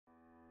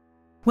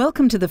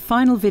Welcome to the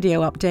final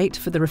video update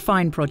for the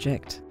REFHYNE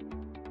project.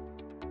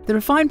 The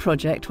REFHYNE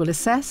project will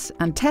assess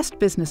and test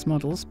business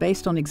models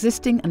based on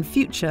existing and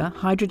future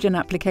hydrogen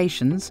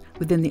applications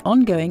within the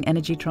ongoing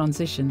energy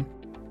transition.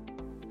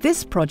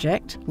 This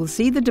project will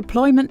see the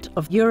deployment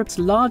of Europe's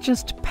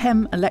largest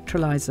PEM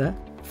electrolyser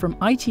from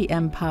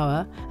ITM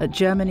Power at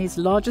Germany's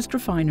largest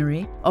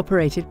refinery,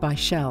 operated by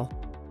Shell.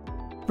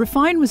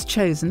 REFHYNE was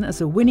chosen as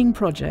a winning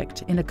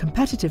project in a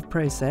competitive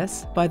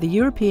process by the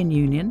European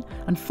Union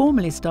and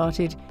formally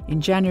started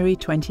in January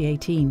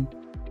 2018.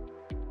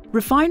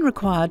 REFHYNE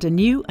required a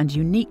new and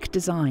unique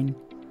design.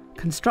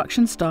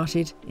 Construction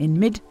started in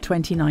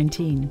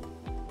mid-2019.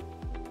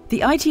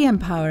 The ITM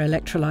Power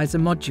electrolyser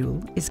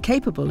module is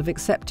capable of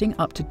accepting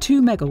up to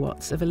 2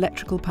 megawatts of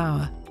electrical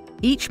power.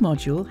 Each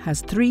module has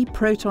 3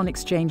 proton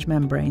exchange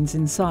membranes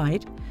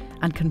inside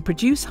and can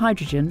produce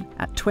hydrogen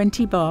at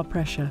 20 bar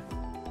pressure.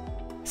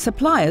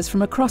 Suppliers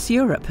from across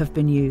Europe have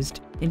been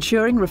used,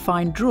 ensuring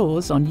REFHYNE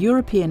draws on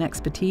European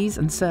expertise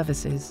and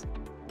services.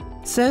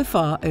 So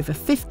far, over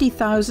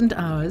 50,000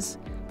 hours,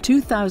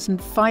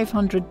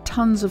 2,500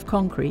 tonnes of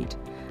concrete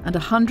and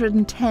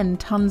 110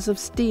 tonnes of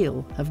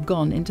steel have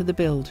gone into the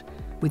build,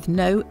 with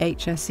no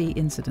HSE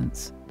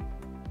incidents.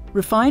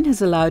 REFHYNE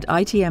has allowed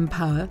ITM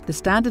Power the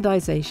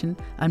standardisation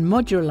and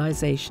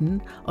modularisation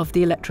of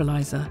the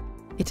electrolyser.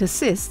 It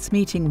assists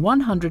meeting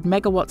 100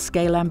 megawatt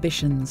scale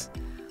ambitions,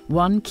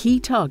 one key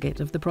target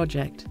of the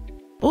project.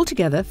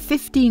 Altogether,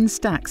 15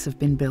 stacks have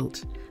been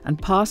built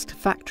and passed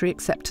factory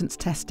acceptance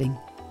testing.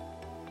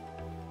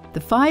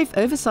 The 5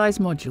 oversized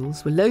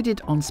modules were loaded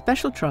on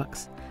special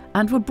trucks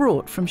and were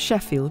brought from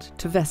Sheffield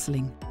to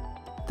Wesseling.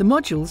 The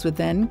modules were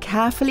then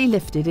carefully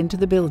lifted into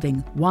the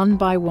building one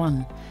by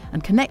one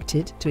and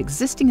connected to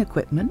existing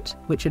equipment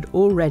which had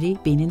already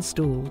been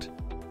installed.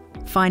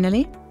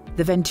 Finally,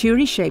 the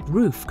Venturi-shaped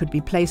roof could be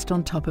placed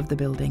on top of the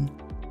building.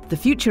 The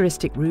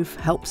futuristic roof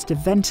helps to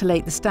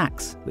ventilate the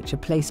stacks which are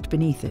placed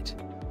beneath it.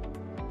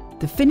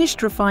 The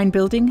finished REFHYNE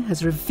building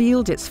has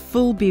revealed its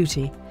full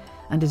beauty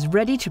and is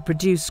ready to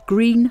produce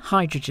green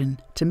hydrogen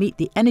to meet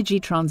the energy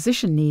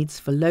transition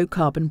needs for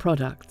low-carbon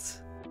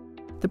products.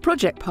 The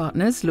project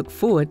partners look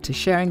forward to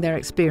sharing their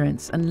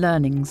experience and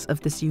learnings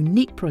of this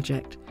unique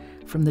project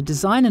from the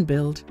design and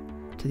build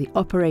to the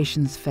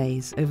operations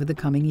phase over the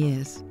coming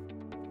years.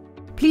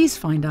 Please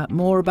find out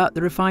more about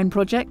the REFHYNE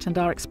project and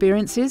our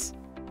experiences.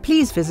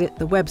 Please visit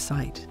the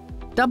website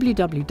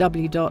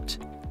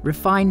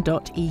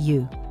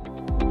www.refhyne.eu.